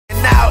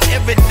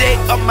every day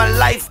of my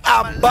life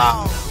I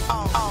ball.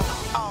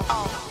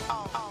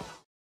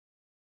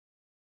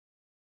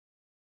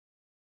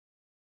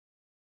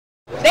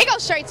 They go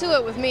straight to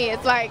it with me.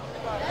 It's like,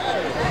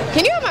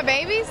 can you have my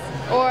babies?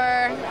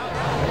 Or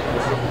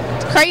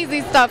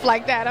crazy stuff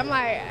like that. I'm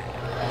like,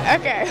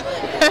 okay.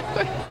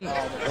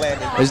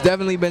 There's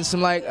definitely been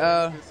some like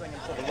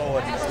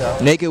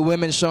naked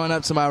women showing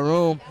up to my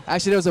room.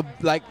 Actually, there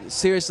was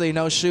seriously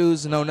no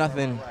shoes, no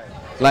nothing,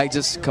 like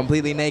just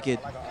completely naked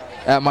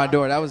at my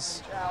door. That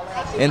was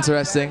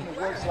interesting.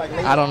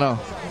 I don't know.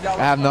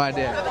 I have no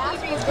idea.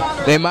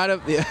 They might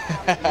have. Yeah.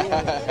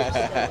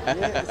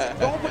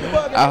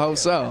 I hope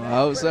so. I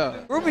hope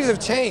so. Groupies have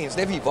changed.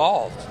 They've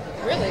evolved.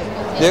 Really?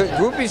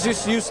 Groupies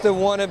just used to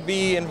want to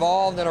be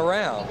involved and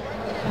around.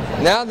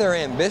 Now they're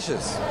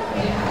ambitious.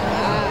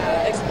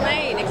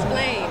 Explain.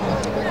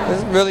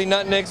 There's really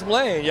nothing to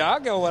explain. Y'all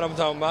know what I'm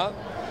talking about.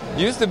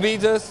 Used to be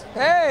just,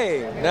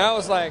 hey. Now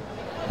it's like,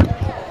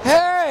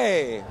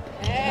 hey.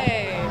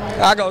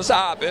 I go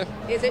shopping.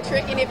 Is it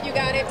tricking if you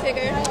got it,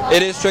 Tigger?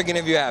 It is tricking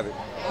if you have it.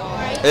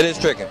 It is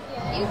tricking.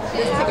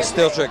 It's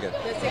still tricking.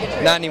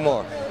 Not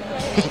anymore.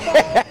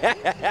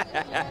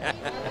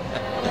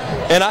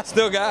 And I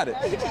still got it.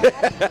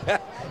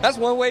 That's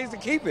one way to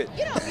keep it.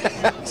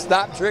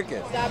 Stop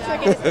tricking. Stop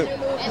tricking. It's a new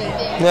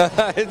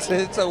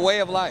movement. It's a way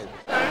of life.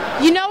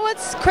 You know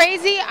what's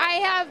crazy?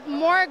 I have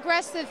more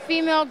aggressive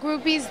female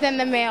groupies than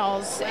the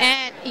males.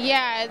 And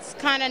yeah, it's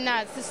kind of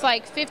nuts. It's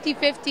like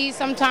 50-50.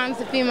 Sometimes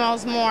the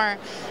females more.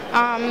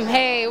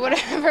 Hey,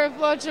 whatever,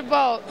 float your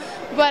boat.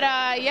 But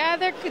yeah,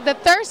 the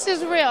thirst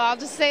is real. I'll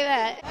just say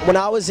that. When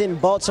I was in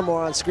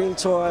Baltimore on Scream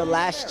Tour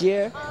last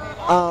year,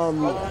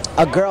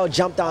 a girl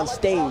jumped on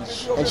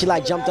stage and she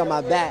like jumped on my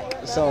back.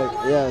 So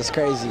yeah, it's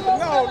crazy.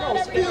 No,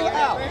 spill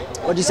out.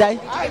 What'd you say?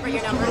 I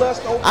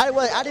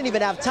didn't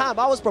even have time.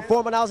 I was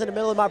performing. I was in the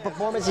middle of my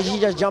performance and she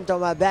just jumped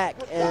on my back.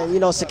 And you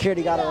know,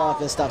 security got her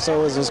off and stuff. So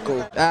it was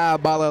cool.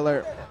 Baller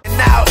alert.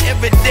 Now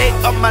every day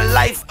of my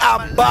life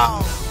I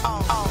ball.